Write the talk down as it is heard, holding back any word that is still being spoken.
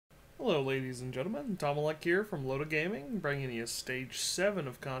Hello ladies and gentlemen, Tomalak here from Loda Gaming, bringing you Stage 7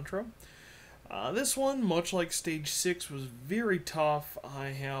 of Contra. This one, much like Stage 6, was very tough. I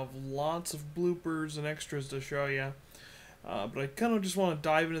have lots of bloopers and extras to show you, but I kind of just want to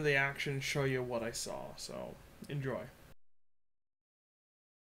dive into the action and show you what I saw, so enjoy.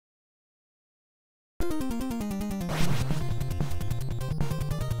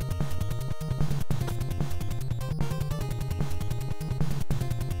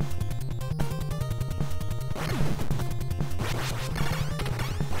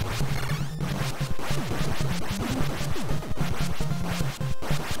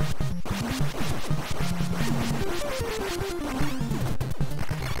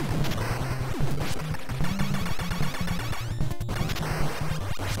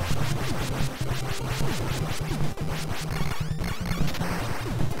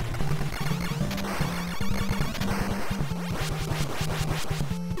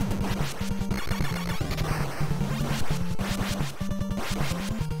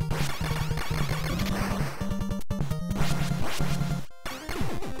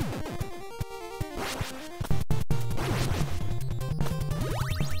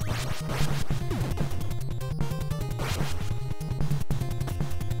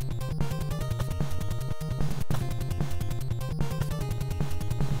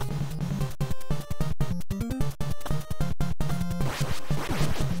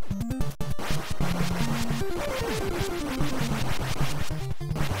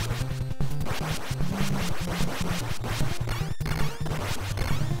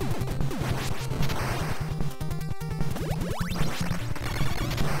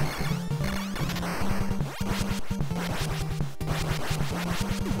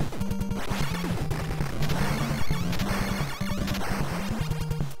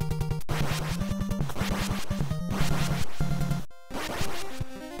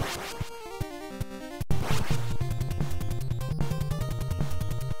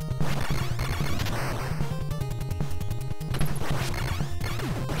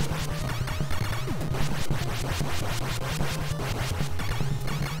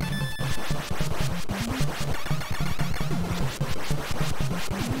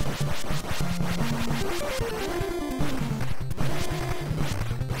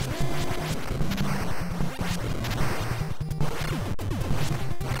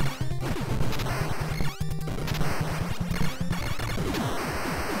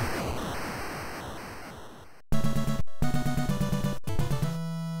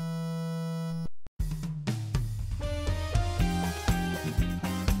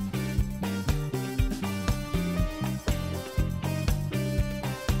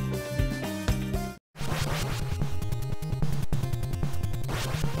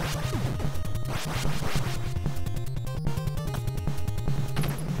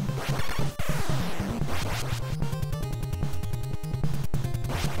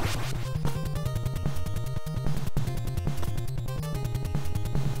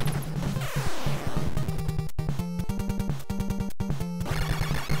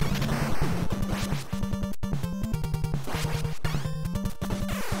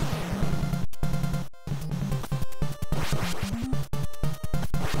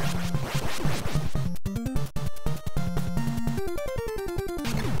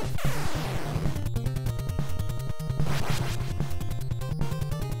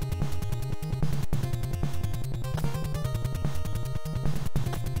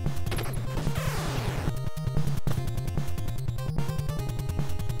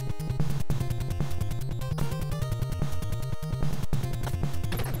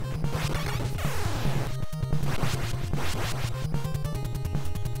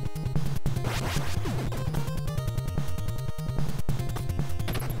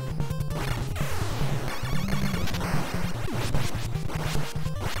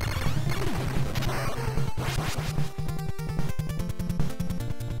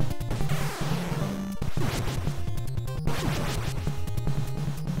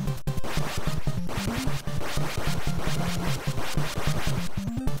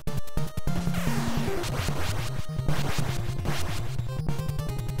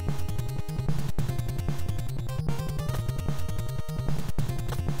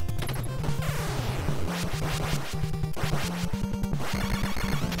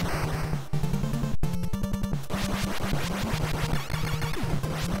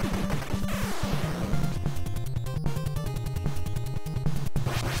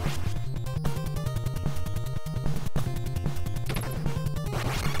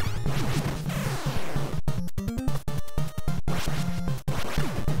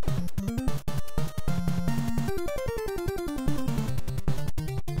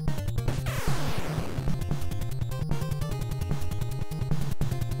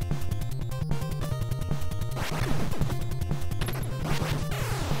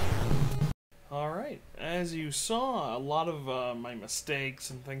 as you saw, a lot of my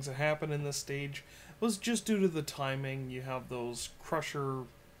mistakes and things that happened in this stage was just due to the timing. You have those crusher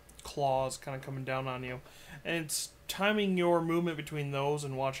claws kind of coming down on you, and it's timing your movement between those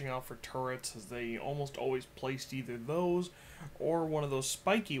and watching out for turrets, as they almost always placed either those or one of those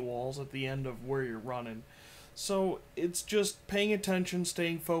spiky walls at the end of where you're running. So it's just paying attention,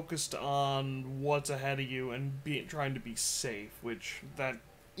 staying focused on what's ahead of you, and trying to be safe, which that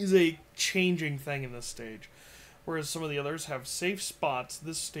is a changing thing in this stage. Whereas some of the others have safe spots,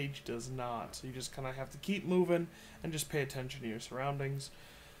 this stage does not. So you just kind of have to keep moving and just pay attention to your surroundings.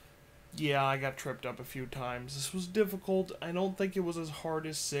 Yeah, I got tripped up a few times. This was difficult. I don't think it was as hard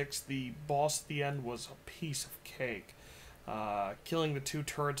as 6. The boss at the end was a piece of cake. Killing the 2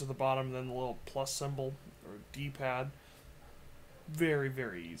 turrets at the bottom and then the little plus symbol, or D-pad. Very,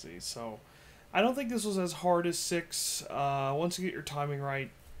 very easy. So, I don't think this was as hard as 6. Once you get your timing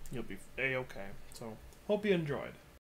right, you'll be A-okay. So, hope you enjoyed.